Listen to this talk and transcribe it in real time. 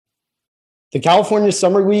The California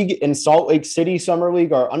Summer League and Salt Lake City Summer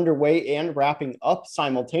League are underway and wrapping up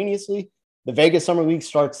simultaneously. The Vegas Summer League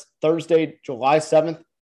starts Thursday, July 7th,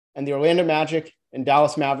 and the Orlando Magic and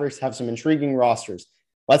Dallas Mavericks have some intriguing rosters.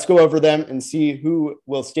 Let's go over them and see who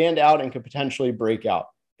will stand out and could potentially break out.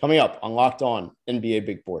 Coming up on Locked On NBA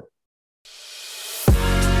Big Board.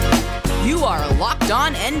 You are Locked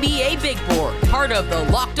On NBA Big Board, part of the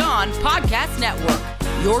Locked On Podcast Network,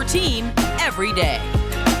 your team every day.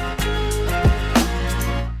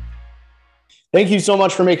 Thank you so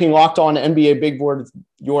much for making Locked On NBA Big Board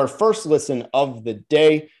your first listen of the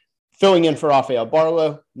day. Filling in for Rafael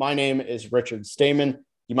Barlow, my name is Richard Stamen.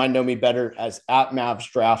 You might know me better as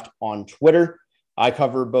 @MavsDraft on Twitter. I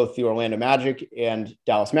cover both the Orlando Magic and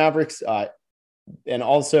Dallas Mavericks, and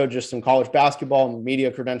also just some college basketball and media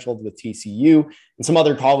credentialed with TCU and some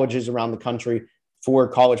other colleges around the country for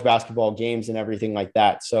college basketball games and everything like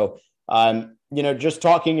that. So, just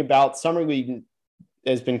talking about Summer League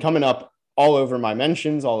has been coming up all over my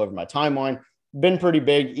mentions, all over my timeline. Been pretty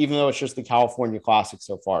big, even though it's just the California Classic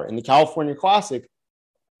so far. In the California Classic,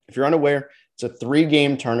 if you're unaware, it's a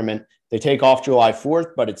 3-game tournament. They take off July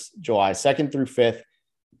 4th, but it's July 2nd through 5th.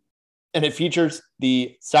 And it features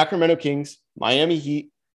the Sacramento Kings, Miami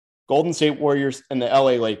Heat, Golden State Warriors, and the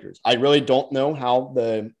LA Lakers. I really don't know how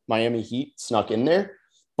the Miami Heat snuck in there,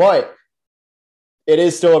 but it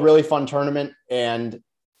is still a really fun tournament. And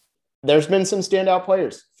there's been some standout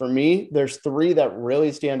players. For me, there's 3 that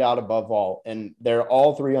really stand out above all, and they're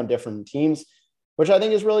all 3 on different teams, which I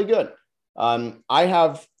think is really good. I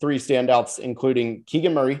have 3 standouts, including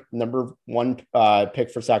Keegan Murray, number 1 pick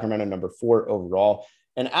for Sacramento, number 4 overall.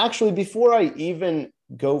 And actually, before I even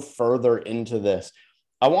go further into this,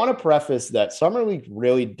 I want to preface that Summer League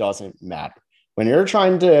really doesn't matter. When you're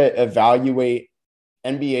trying to evaluate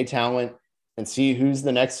NBA talent and see who's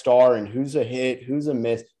the next star and who's a hit, who's a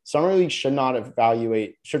miss, Summer League should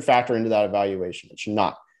factor into that evaluation. It should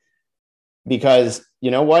not. Because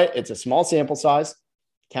you know what? It's a small sample size,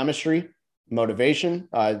 chemistry, motivation.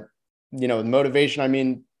 Motivation, I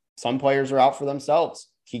mean, some players are out for themselves.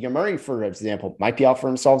 Keegan Murray, for example, might be out for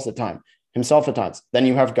himself at times. Then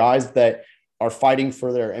you have guys that are fighting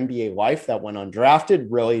for their NBA life that went undrafted,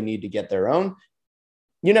 really need to get their own.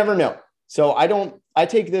 You never know. So I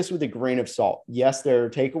take this with a grain of salt. Yes, there are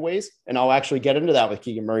takeaways, and I'll actually get into that with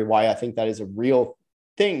Keegan Murray, why I think that is a real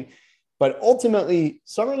thing. But ultimately,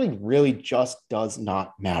 Summer League really just does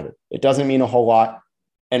not matter. It doesn't mean a whole lot.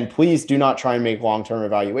 And please do not try and make long-term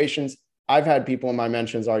evaluations. I've had people in my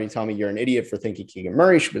mentions already tell me you're an idiot for thinking Keegan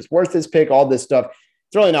Murray was worth his pick, all this stuff.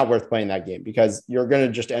 It's really not worth playing that game because you're going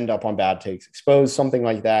to just end up on bad takes, exposed, something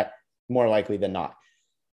like that, more likely than not.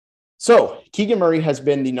 So Keegan Murray has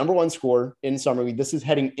been the number 1 scorer in Summer League. This is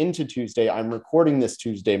heading into Tuesday. I'm recording this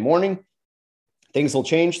Tuesday morning. Things will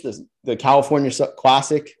change. The California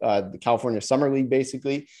Classic, the California Summer League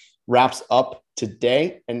basically wraps up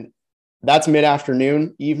today. And that's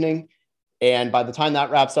mid-afternoon, evening. And by the time that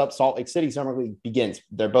wraps up, Salt Lake City Summer League begins.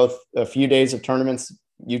 They're both a few days of tournaments.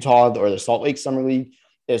 Utah or the Salt Lake Summer League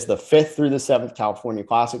is the 5th through the 7th. California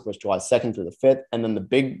Classic was July 2nd through the 5th. And then the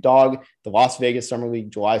big dog, the Las Vegas Summer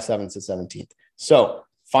League, July 7th to 17th. So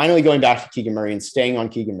finally going back to Keegan Murray and staying on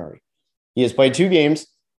Keegan Murray. He has played 2 games,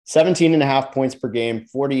 17.5 points per game,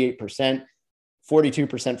 48%,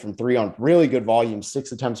 42% from 3 on really good volume,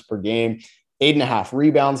 6 attempts per game, 8.5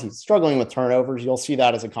 rebounds. He's struggling with turnovers. You'll see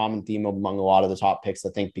that as a common theme among a lot of the top picks,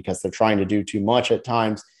 I think, because they're trying to do too much at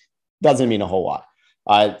times. Doesn't mean a whole lot.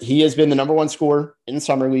 He has been the number 1 scorer in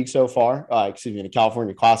Summer League so far, the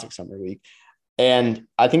California Classic Summer League. And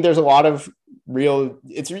I think there's a lot of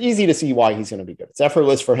it's easy to see why he's going to be good. It's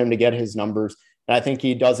effortless for him to get his numbers. And I think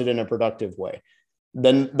he does it in a productive way.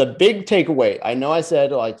 Then the big takeaway, I know I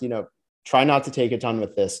said, try not to take a ton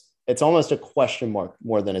with this. It's almost a question mark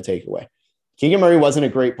more than a takeaway. Keegan Murray wasn't a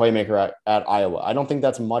great playmaker at Iowa. I don't think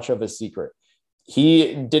that's much of a secret.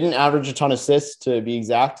 He didn't average a ton of assists, to be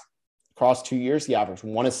exact. Across 2 years, he averaged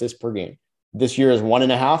 1 assist per game. This year is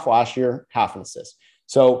 1.5. Last year, half an assist.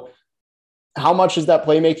 So how much is that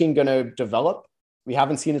playmaking going to develop? We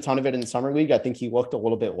haven't seen a ton of it in Summer League. I think he looked a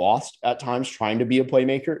little bit lost at times trying to be a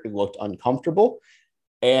playmaker. It looked uncomfortable.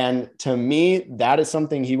 And to me, that is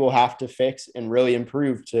something he will have to fix and really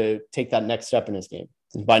improve to take that next step in his game.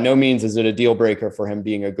 By no means is it a deal breaker for him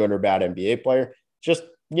being a good or bad NBA player. Just,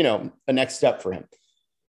 a next step for him.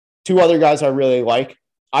 2 other guys I really like.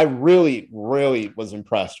 I really, really was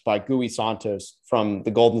impressed by Gui Santos from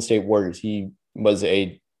the Golden State Warriors. He was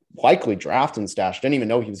a likely draft and stash. Didn't even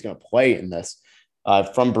know he was going to play in this.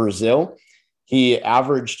 From Brazil, he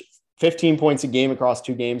averaged 15 points a game across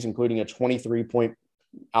 2 games, including a 23-point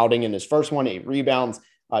outing in his first one, 8 rebounds.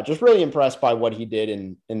 Just really impressed by what he did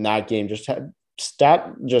in that game. Just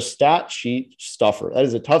stat sheet stuffer. That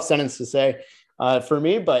is a tough sentence to say for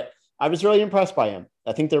me, but I was really impressed by him.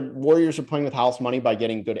 I think the Warriors are playing with house money by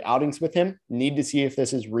getting good outings with him. Need to see if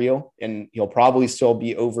this is real, and he'll probably still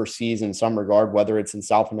be overseas in some regard, whether it's in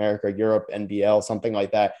South America, Europe, NBL, something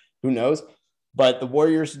like that. Who knows? But the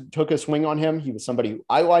Warriors took a swing on him. He was somebody who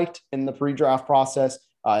I liked in the pre-draft process.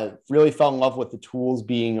 Really fell in love with the tools,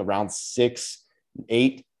 being around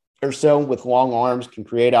 6'8" or so with long arms, can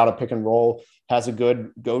create out a pick and roll, has a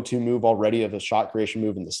good go-to move already of a shot creation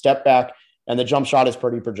move in the step back, and the jump shot is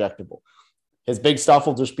pretty projectable. His big stuff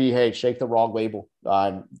will just be, hey, shake the raw label,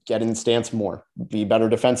 get in stance more, be better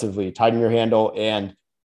defensively, tighten your handle, and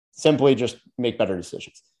simply just make better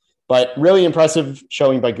decisions. But really impressive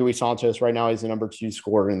showing by Gui Santos. Right now, he's the number 2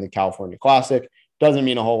 scorer in the California Classic. Doesn't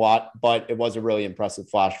mean a whole lot, but it was a really impressive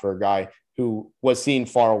flash for a guy who was seen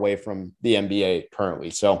far away from the NBA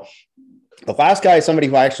currently. So the last guy is somebody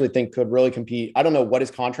who I actually think could really compete. I don't know what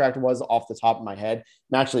his contract was off the top of my head.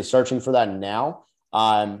 I'm actually searching for that now.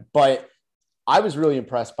 But I was really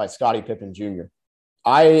impressed by Scottie Pippen Jr.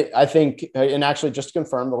 I think, and actually just to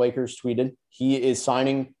confirm, the Lakers tweeted he is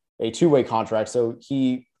signing a 2-way contract. So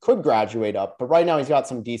he could graduate up, but right now he's got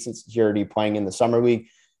some decent security playing in the summer league.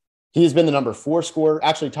 He has been the number 4 scorer,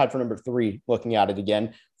 actually tied for number 3, looking at it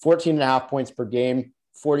again, 14.5 points per game,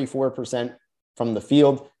 44% from the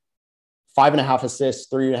field, 5.5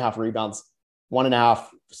 assists, 3.5 rebounds, 1.5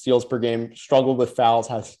 steals per game, struggled with fouls,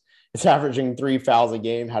 it's averaging 3 fouls a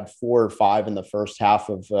game, had 4 or 5 in the first half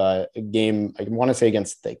of a game, I want to say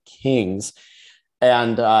against the Kings.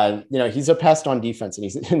 And, he's a pest on defense. And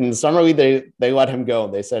he's in the summer league, they let him go.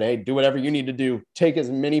 They said, hey, do whatever you need to do. Take as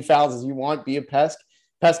many fouls as you want. Be a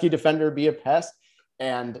pesky defender, be a pest,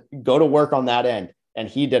 and go to work on that end. And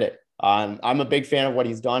he did it. I'm a big fan of what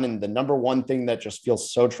he's done. And the number one thing that just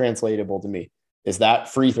feels so translatable to me is that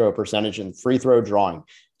free throw percentage and free throw drawing.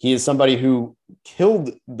 He is somebody who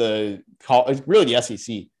killed the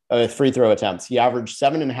SEC free throw attempts. He averaged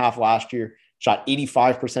 7.5 last year, shot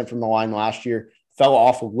 85% from the line last year, fell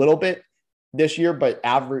off a little bit this year, but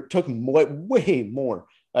took way more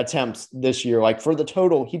attempts this year. Like for the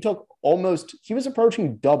total, he was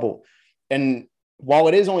approaching double. And while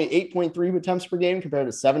it is only 8.3 attempts per game compared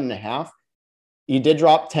to 7.5, he did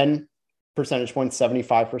drop 10 percentage points,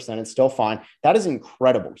 75%. It's still fine. That is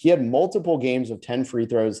incredible. He had multiple games of 10 free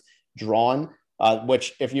throws drawn,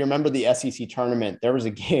 which if you remember the SEC tournament, there was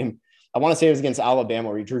a game, I want to say it was against Alabama,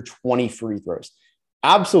 where he drew 20 free throws.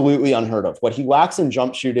 Absolutely unheard of. What he lacks in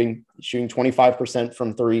jump shooting 25%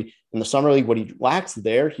 from 3 in the summer league, what he lacks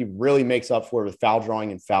there, he really makes up for with foul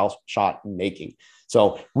drawing and foul shot making.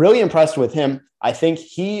 So really impressed with him. I think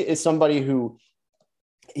he is somebody who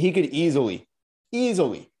he could easily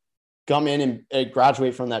come in and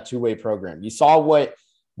graduate from that 2-way program. You saw what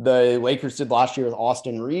the Lakers did last year with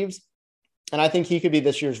Austin Reeves, and I think he could be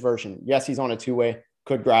this year's version. Yes, he's on a 2-way,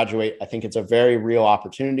 could graduate. I think it's a very real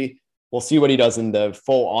opportunity. We'll see what he does in the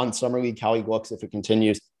full-on summer league, how he looks if it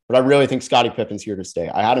continues. But I really think Scottie Pippen's here to stay.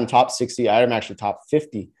 I had him top 60. I had him actually top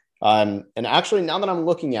 50. And actually, now that I'm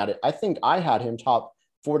looking at it, I think I had him top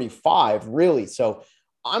 45, really. So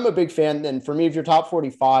I'm a big fan. And for me, if you're top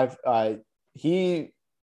 45, I think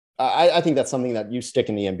that's something that you stick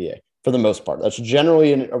in the NBA for the most part. That's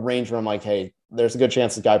generally a range where I'm like, hey, there's a good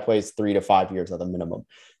chance the guy plays 3 to 5 years at the minimum.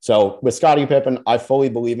 So with Scottie Pippen, I fully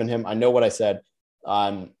believe in him. I know what I said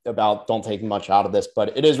about don't take much out of this,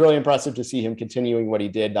 but it is really impressive to see him continuing what he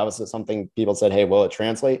did. That was something people said, hey, will it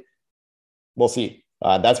translate? We'll see.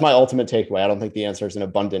 That's my ultimate takeaway. I don't think the answer is an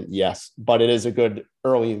abundant yes, but it is a good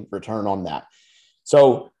early return on that.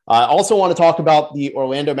 So I also want to talk about the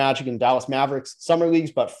Orlando Magic and Dallas Mavericks summer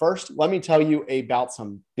leagues. But first, let me tell you about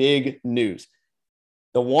some big news.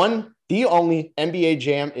 The only NBA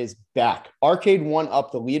Jam is back. Arcade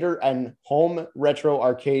 1-Up, the leader and home retro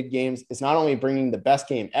arcade games, is not only bringing the best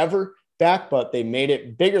game ever back, but they made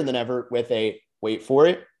it bigger than ever with a, wait for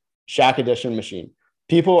it, Shaq Edition machine.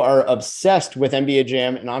 People are obsessed with NBA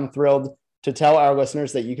Jam, and I'm thrilled to tell our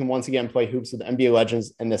listeners that you can once again play hoops with NBA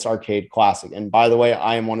legends in this arcade classic. And by the way,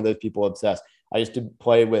 I am one of those people obsessed. I used to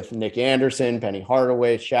play with Nick Anderson, Penny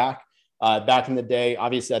Hardaway, Shaq. Back in the day.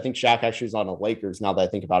 Obviously, I think Shaq actually is on the Lakers now that I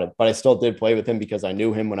think about it, but I still did play with him because I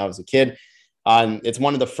knew him when I was a kid. It's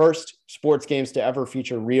one of the first sports games to ever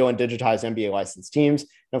feature real and digitized NBA licensed teams.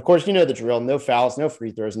 And of course, you know the drill, no fouls, no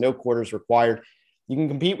free throws, no quarters required. You can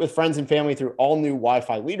compete with friends and family through all new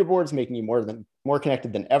Wi-Fi leaderboards, making you more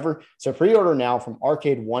connected than ever. So pre-order now from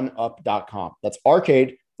arcade1up.com. That's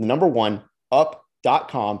arcade, the number 1,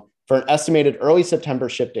 up.com for an estimated early September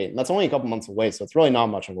ship date. And that's only a couple months away, so it's really not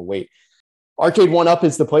much of a wait. Arcade 1UP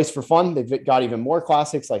is the place for fun. They've got even more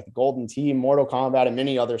classics like the Golden Tee, Mortal Kombat, and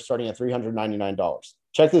many others starting at $399.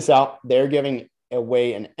 Check this out. They're giving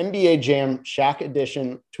away an NBA Jam Shaq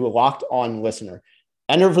edition to a Locked On listener.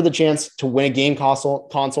 Enter for the chance to win a game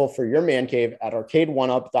console for your man cave at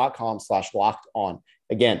arcade1up.com/locked-on.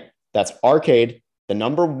 Again, that's arcade, the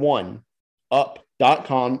number 1,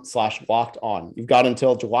 up.com/locked-on. You've got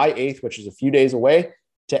until July 8th, which is a few days away,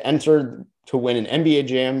 to enter to win an NBA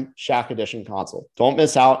Jam Shaq Edition console. Don't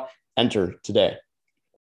miss out. Enter today.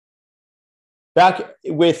 Back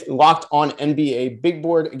with Locked On NBA Big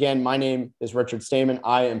Board. Again, my name is Richard Stamen.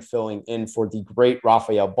 I am filling in for the great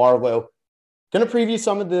Rafael Barlow. Going to preview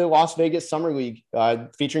some of the Las Vegas Summer League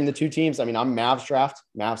featuring the two teams. I mean, I'm Mavs Draft.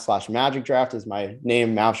 Mavs/Magic Draft is my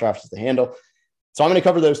name. Mavs Draft is the handle. So I'm going to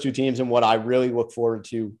cover those two teams and what I really look forward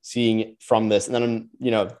to seeing from this. And then,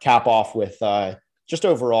 cap off with just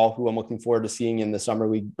overall who I'm looking forward to seeing in the Summer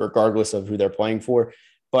League, regardless of who they're playing for.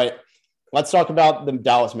 But let's talk about the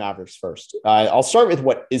Dallas Mavericks first. I'll start with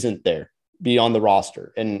what isn't there beyond the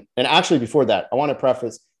roster. And actually before that, I want to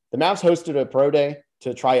preface, the Mavs hosted a pro day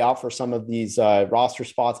to try out for some of these roster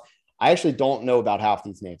spots. I actually don't know about half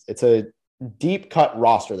these names. It's a deep cut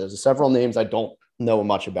roster. There's several names I don't know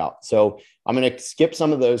much about. So I'm going to skip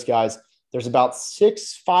some of those guys. There's about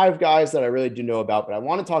 5 guys that I really do know about, but I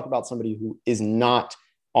want to talk about somebody who is not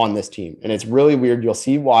on this team. And it's really weird. You'll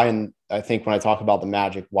see why. And I think when I talk about the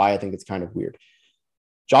Magic, why I think it's kind of weird.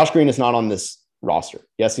 Josh Green is not on this roster.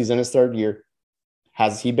 Yes, he's in his 3rd year.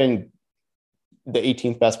 Has he been the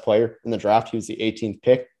 18th best player in the draft? He was the 18th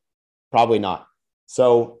pick. Probably not.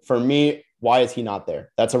 So for me, why is he not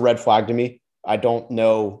there? That's a red flag to me. I don't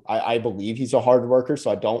know. I believe he's a hard worker,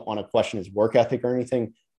 so I don't want to question his work ethic or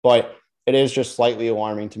anything, but it is just slightly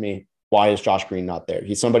alarming to me. Why is Josh Green not there?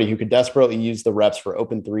 He's somebody who could desperately use the reps for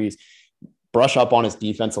open threes, brush up on his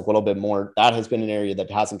defense a little bit more. That has been an area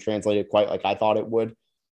that hasn't translated quite like I thought it would.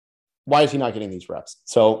 Why is he not getting these reps?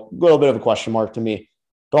 So a little bit of a question mark to me,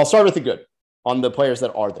 but I'll start with the good on the players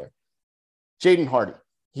that are there. Jaden Hardy.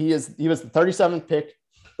 He was the 37th pick,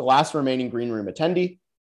 the last remaining green room attendee.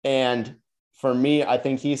 And for me, I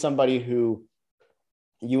think he's somebody who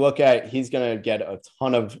you look at, he's going to get a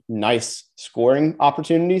ton of nice scoring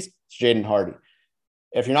opportunities. It's Jaden Hardy.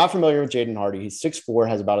 If you're not familiar with Jaden Hardy, he's 6'4",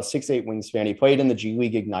 has about a 6'8" wingspan. He played in the G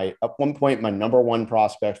League Ignite. At one point, my number 1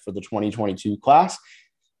 prospect for the 2022 class.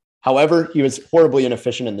 However, he was horribly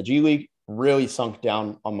inefficient in the G League, really sunk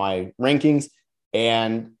down on my rankings.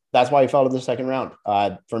 And that's why he fell to the 2nd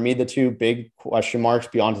round. For me, the 2 big question marks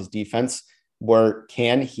beyond his defense were,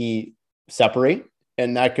 can he separate?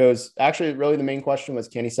 And that goes, actually, really the main question was,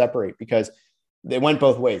 can he separate? Because they went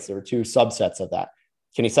both ways. There were 2 subsets of that.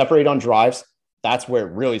 Can he separate on drives? That's where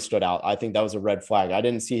it really stood out. I think that was a red flag. I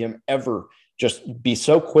didn't see him ever just be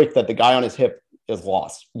so quick that the guy on his hip is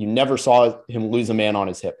lost. You never saw him lose a man on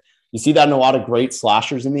his hip. You see that in a lot of great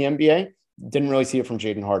slashers in the NBA. Didn't really see it from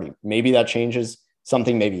Jaden Hardy. Maybe that changes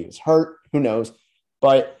something. Maybe he was hurt. Who knows?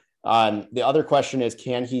 But the other question is,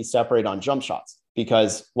 can he separate on jump shots?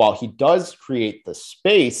 Because while he does create the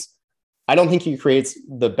space, I don't think he creates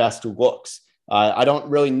the best looks. I don't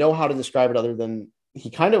really know how to describe it other than he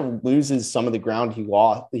kind of loses some of the ground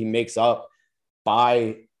he makes up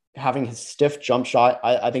by having his stiff jump shot.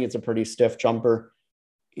 I think it's a pretty stiff jumper.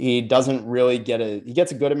 He doesn't really he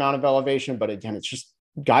gets a good amount of elevation, but again, it's just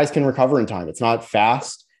guys can recover in time. It's not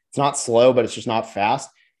fast. It's not slow, but it's just not fast.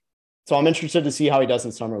 So I'm interested to see how he does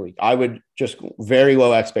in Summer League. I would just very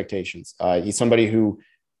low expectations. He's somebody who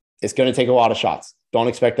is going to take a lot of shots. Don't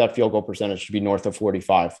expect that field goal percentage to be north of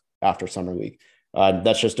 45 after Summer League.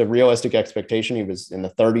 That's just a realistic expectation. He was in the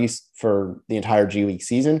 30s for the entire G League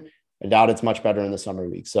season. I doubt it's much better in the Summer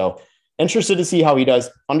League. So interested to see how he does.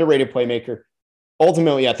 Underrated playmaker.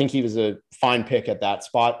 Ultimately, I think he was a fine pick at that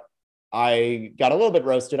spot. I got a little bit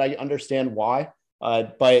roasted. I understand why,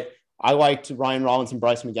 but I liked Ryan Rollins and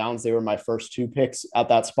Bryce McGowan. They were my first 2 picks at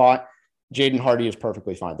that spot. Jaden Hardy is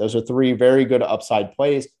perfectly fine. Those are 3 very good upside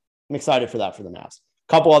plays. I'm excited for that for the Mavs.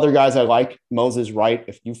 A couple other guys I like. Moses Wright.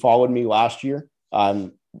 If you followed me last year,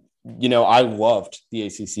 I loved the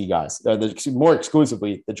ACC guys, more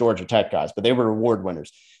exclusively the Georgia Tech guys, but they were award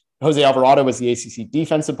winners. Jose Alvarado was the ACC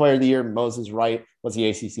Defensive Player of the Year. Moses Wright was the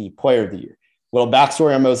ACC Player of the Year. Little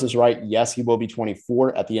backstory on Moses Wright. Yes, he will be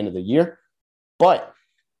 24 at the end of the year, but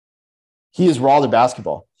he is raw to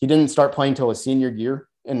basketball. He didn't start playing till his senior year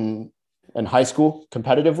in high school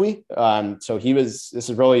competitively. So this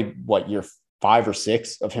is really year 5 or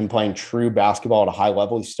 6 of him playing true basketball at a high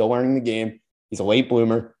level. He's still learning the game. He's a late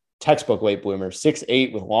bloomer, textbook late bloomer,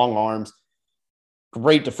 6'8" with long arms.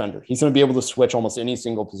 Great defender. He's going to be able to switch almost any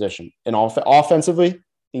single position. And offensively,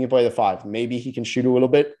 He can play the 5. Maybe he can shoot a little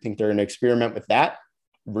bit. I think they're going to experiment with that.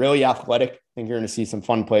 Really athletic. I think you're going to see some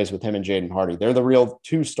fun plays with him and Jaden Hardy. They're the real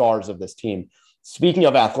 2 stars of this team. Speaking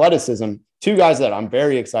of athleticism, 2 guys that I'm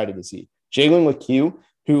very excited to see. Jalen Lecque,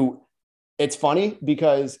 who it's funny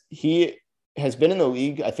because he has been in the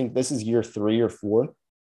league, I think this is year 3 or 4,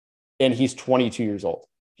 and he's 22 years old.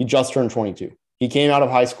 He just turned 22. He came out of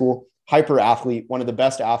high school, hyper athlete, one of the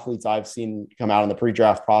best athletes I've seen come out in the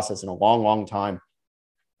pre-draft process in a long, long time.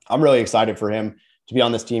 I'm really excited for him to be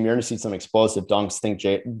on this team. You're going to see some explosive dunks. Think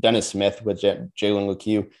Dennis Smith with Jalen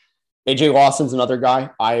Lecque. AJ Lawson's another guy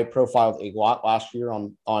I profiled a lot last year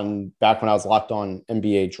on back when I was locked on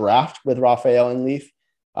NBA draft with Raphael and Leaf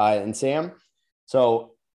and Sam.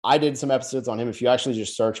 So I did some episodes on him. If you actually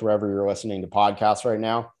just search wherever you're listening to podcasts right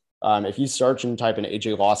now, if you search and type in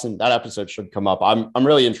AJ Lawson, that episode should come up. I'm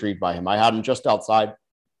really intrigued by him. I had him just outside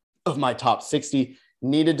of my top 60.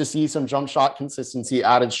 Needed to see some jump shot consistency,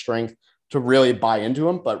 added strength to really buy into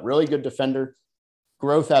him, but really good defender,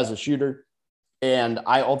 growth as a shooter. And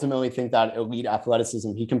I ultimately think that elite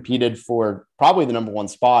athleticism, he competed for probably the number 1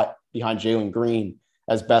 spot behind Jalen Green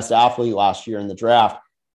as best athlete last year in the draft.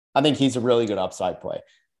 I think he's a really good upside play.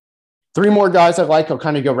 3 more guys I like. I'll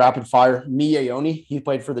kind of go rapid fire. Mi Aoni, he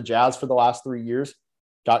played for the Jazz for the last 3 years,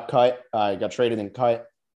 got traded and cut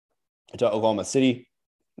to Oklahoma City.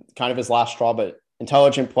 Kind of his last straw, but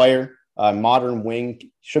intelligent player, modern wing,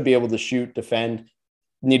 should be able to shoot, defend.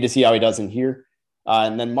 Need to see how he does in here.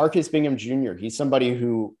 And then Marcus Bingham Jr., he's somebody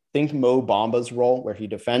who think Mo Bamba's role where he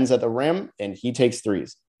defends at the rim and he takes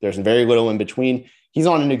threes. There's very little in between. He's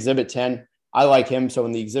on an Exhibit 10. I like him. So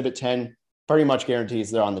in the Exhibit 10, pretty much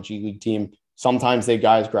guarantees they're on the G League team. Sometimes they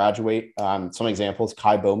guys graduate. Some examples,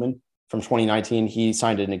 Kai Bowman from 2019, he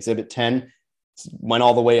signed an Exhibit 10, went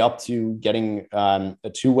all the way up to getting a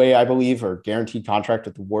 2-way, I believe, or guaranteed contract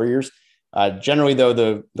with the Warriors. Generally, though,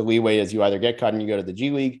 the leeway is you either get cut and you go to the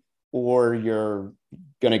G League, or you're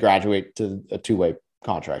going to graduate to a 2-way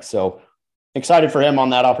contract. So excited for him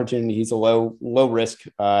on that opportunity. He's a low risk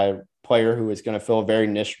player who is going to fill a very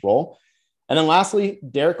niche role. And then lastly,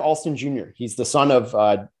 Derek Alston Jr. He's the son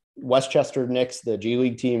of Westchester Knicks, the G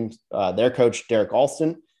League team, their coach, Derek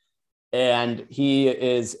Alston. And he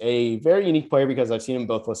is a very unique player because I've seen him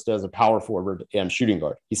both listed as a power forward and shooting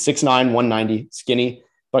guard. He's 6'9", 190, skinny,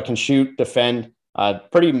 but can shoot, defend,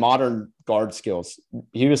 pretty modern guard skills.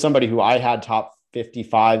 He was somebody who I had top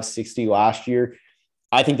 55, 60 last year.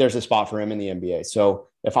 I think there's a spot for him in the NBA. So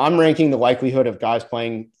if I'm ranking the likelihood of guys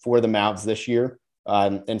playing for the Mavs this year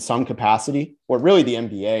in some capacity, or really the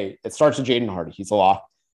NBA, it starts with Jaden Hardy. He's a lock.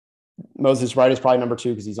 Moses Wright is probably number 2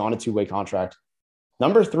 because he's on a 2-way contract.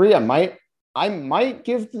 Number 3, I might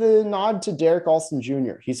give the nod to Derek Alston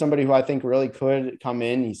Jr. He's somebody who I think really could come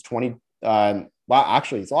in. He's 20.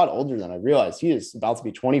 Actually, he's a lot older than I realized. He is about to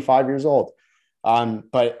be 25 years old.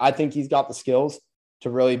 But I think he's got the skills to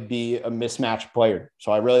really be a mismatched player.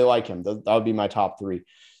 So I really like him. That would be my top 3.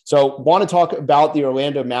 So want to talk about the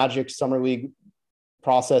Orlando Magic Summer League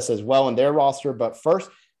process as well in their roster. But first,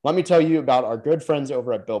 let me tell you about our good friends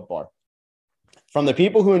over at Built Bar. From the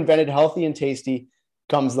people who invented healthy and tasty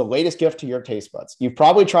comes the latest gift to your taste buds. You've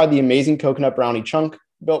probably tried the amazing coconut brownie chunk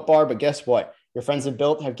Built Bar, but guess what? Your friends at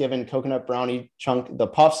Built have given coconut brownie chunk the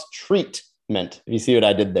Puffs treatment. If you see what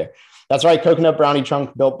I did there. That's right. Coconut brownie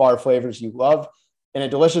chunk Built Bar flavors you love in a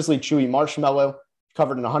deliciously chewy marshmallow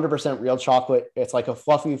covered in 100% real chocolate. It's like a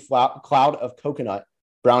fluffy cloud of coconut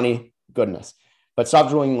brownie goodness. But stop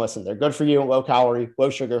drooling and listen. They're good for you, low calorie, low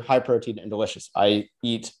sugar, high protein, and delicious. I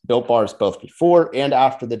eat Built Bars both before and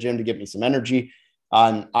after the gym to give me some energy.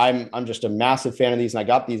 I'm just a massive fan of these, and I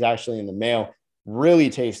got these actually in the mail. Really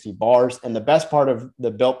tasty bars. And the best part of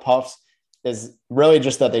the Built Puffs is really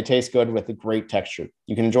just that they taste good with a great texture.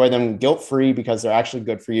 You can enjoy them guilt-free because they're actually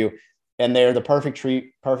good for you. And they're the perfect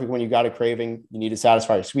treat, perfect when you got a craving, you need to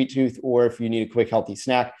satisfy your sweet tooth, or if you need a quick, healthy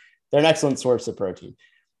snack. They're an excellent source of protein.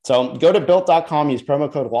 So go to built.com, use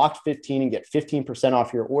promo code LOCKED15 and get 15%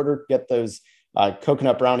 off your order. Get those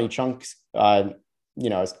coconut brownie chunks,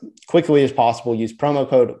 as quickly as possible. Use promo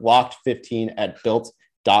code LOCKED15 at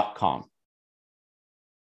built.com.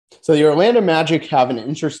 So the Orlando Magic have an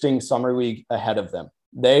interesting summer league ahead of them.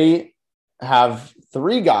 They have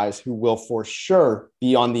 3 guys who will for sure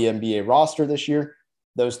be on the NBA roster this year.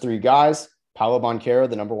 Those 3 guys, Paolo Banchero,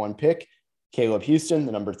 the number 1 pick, Caleb Houston,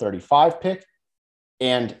 the number 35 pick,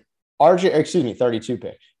 and 32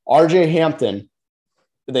 pick. RJ Hampton,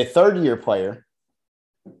 the 3rd-year player,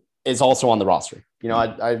 is also on the roster.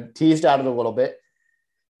 I teased at it a little bit.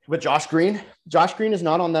 With Josh Green is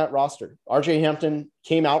not on that roster. RJ Hampton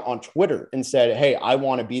came out on Twitter and said, hey, I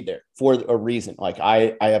want to be there for a reason. Like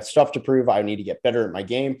I have stuff to prove. I need to get better at my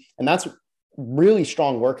game. And that's really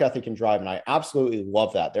strong work ethic and drive. And I absolutely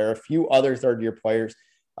love that. There are a few other third-year players,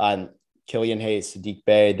 Killian Hayes, Sadiq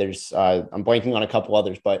Bey. There's I'm blanking on a couple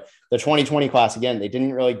others, but the 2020 class, again, they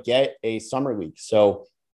didn't really get a summer league. So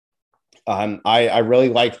I really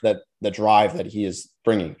like the drive that he is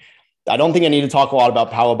bringing. I don't think I need to talk a lot about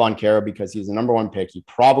Paolo Banchero because he's the number one pick. You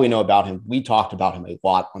probably know about him. We talked about him a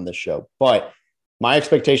lot on this show. But my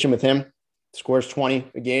expectation with him, scores 20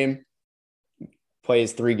 a game,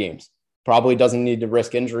 plays 3 games. Probably doesn't need to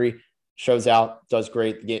risk injury, shows out, does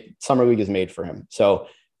great. Summer league is made for him. So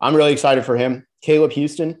I'm really excited for him. Caleb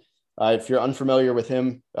Houston, if you're unfamiliar with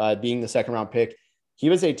him being the second-round pick, he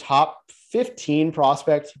was a top 15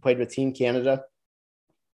 prospect. He played with Team Canada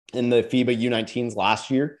in the FIBA U19s last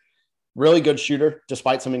year. Really good shooter,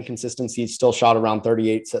 despite some inconsistencies, still shot around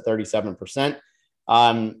 37%.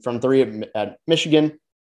 From 3 at Michigan,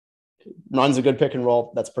 runs a good pick and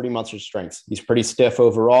roll. That's pretty much his strengths. He's pretty stiff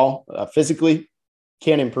overall, physically,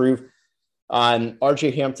 can improve.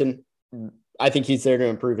 RJ Hampton, I think he's there to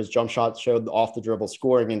improve his jump shot, showed off the dribble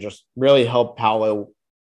scoring, and just really help Paolo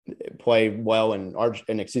play well. And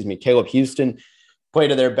Caleb Houston play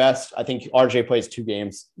to their best. I think RJ plays 2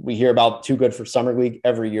 games. We hear about too good for summer league.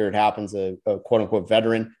 Every year it happens. A quote unquote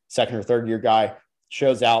veteran, second or third year guy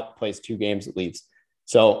shows out, plays 2 games, leaves.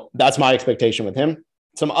 So that's my expectation with him.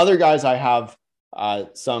 Some other guys I have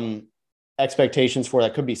some expectations for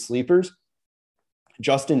that could be sleepers.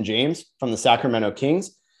 Justin James from the Sacramento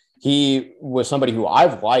Kings. He was somebody who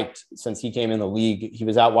I've liked since he came in the league. He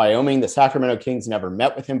was at Wyoming. The Sacramento Kings never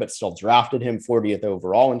met with him, but still drafted him 40th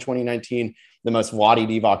overall in 2019. The most Vlade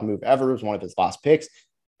Divac move ever. Was one of his last picks.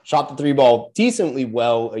 Shot the 3-ball decently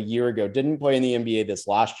well a year ago. Didn't play in the NBA this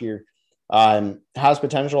last year. Has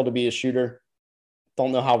potential to be a shooter.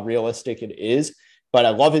 Don't know how realistic it is, but I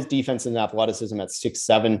love his defense and athleticism at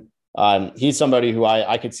 6'7". He's somebody who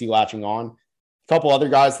I could see latching on. A couple other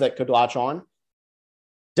guys that could latch on.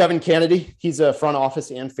 Devin Kennedy, he's a front office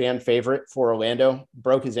and fan favorite for Orlando.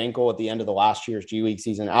 Broke his ankle at the end of the last year's G League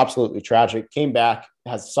season. Absolutely tragic. Came back,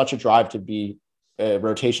 has such a drive to be a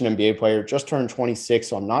rotation NBA player. Just turned 26,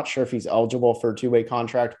 so I'm not sure if he's eligible for a 2-way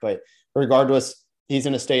contract. But regardless, he's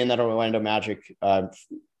going to stay in that Orlando Magic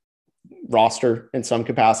roster in some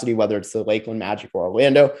capacity, whether it's the Lakeland Magic or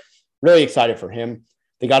Orlando. Really excited for him.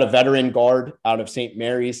 They got a veteran guard out of St.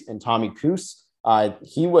 Mary's and Tommy Kuhs.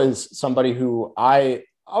 He was somebody who I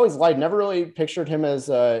always liked, never really pictured him as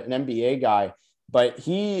an NBA guy, but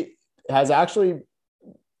he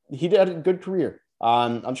did a good career.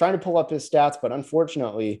 I'm trying to pull up his stats, but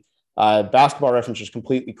unfortunately, Basketball Reference just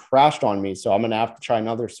completely crashed on me. So I'm going to have to try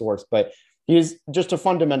another source, but he's just a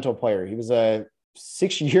fundamental player. He was a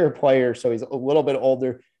 6-year player, so he's a little bit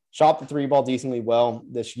older, shot the 3-ball decently well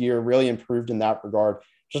this year, really improved in that regard.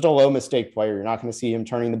 Just a low mistake player. You're not going to see him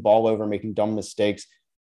turning the ball over, making dumb mistakes.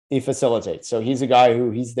 He facilitates. So he's a guy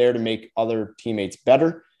who he's there to make other teammates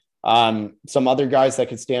better. Some other guys that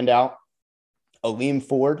could stand out. Aleem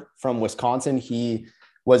Ford from Wisconsin. He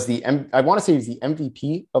was I want to say he's the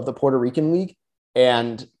MVP of the Puerto Rican League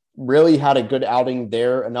and really had a good outing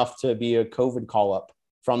there, enough to be a COVID call-up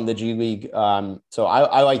from the G League. So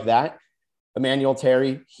I like that. Emmanuel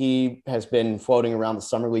Terry, he has been floating around the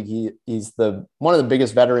Summer League. He's one of the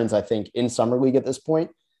biggest veterans, I think, in Summer League at this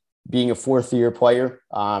point, being a 4th-year player.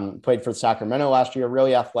 Played for Sacramento last year,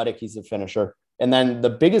 really athletic. He's a finisher. And then the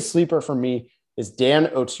biggest sleeper for me is Dan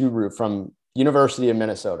Oturu from University of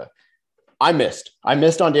Minnesota. I missed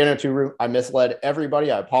on Dan Oturu. I misled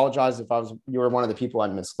everybody. I apologize if you were one of the people I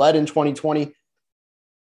misled in 2020,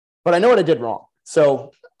 but I know what I did wrong.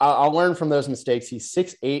 So I'll learn from those mistakes. He's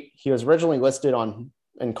 6'8". He was originally listed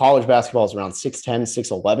in college basketball as around 6'10",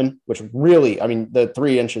 6'11", which really, I mean, the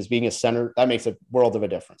 3 inches being a center, that makes a world of a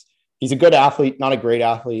difference. He's a good athlete, not a great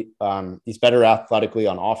athlete. He's better athletically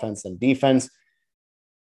on offense than defense.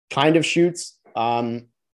 Kind of shoots,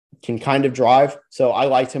 can kind of drive. So I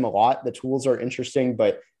liked him a lot. The tools are interesting,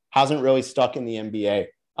 but hasn't really stuck in the NBA.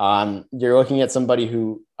 You're looking at somebody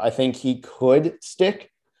who I think he could stick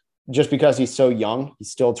just because he's so young.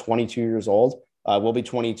 He's still 22 years old. Will be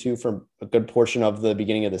 22 for a good portion of the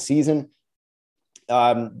beginning of the season.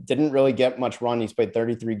 Didn't really get much run. He's played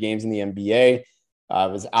 33 games in the NBA.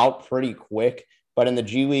 Was out pretty quick. But in the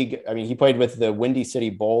G League, I mean, he played with the Windy City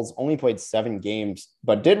Bulls, only played 7 games,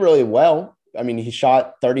 but did really well. I mean, he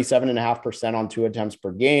shot 37.5% on 2 attempts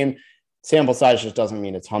per game. Sample size just doesn't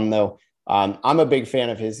mean a ton, though. I'm a big fan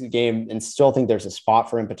of his game and still think there's a spot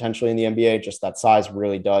for him potentially in the NBA. Just that size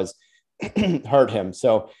really does hurt him.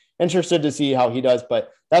 So interested to see how he does. But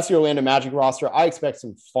that's the Orlando Magic roster. I expect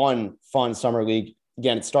some fun summer league.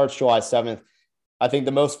 Again, it starts July 7th. I think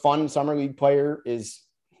the most fun summer league player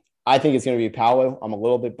I think it's going to be Paolo. I'm a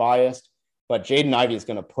little bit biased, but Jaden Ivey is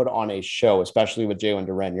going to put on a show, especially with Jalen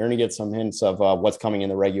Duren. You're going to get some hints of what's coming in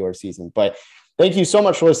the regular season. But thank you so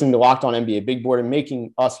much for listening to Locked On NBA Big Board and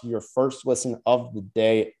making us your first listen of the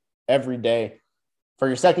day every day. For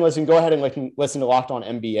your second listen, go ahead and listen to Locked On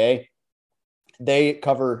NBA. They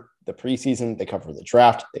cover the preseason, they cover the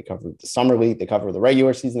draft, they cover the summer league, they cover the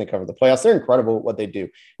regular season, they cover the playoffs. They're incredible at what they do.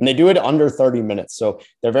 And they do it under 30 minutes. So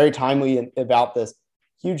they're very timely about this.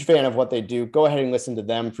 Huge fan of what they do. Go ahead and listen to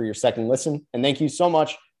them for your second listen. And thank you so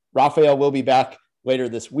much. Raphael will be back later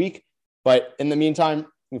this week. But in the meantime,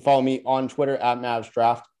 you can follow me on Twitter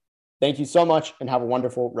 @MavsDraft. Thank you so much and have a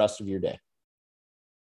wonderful rest of your day.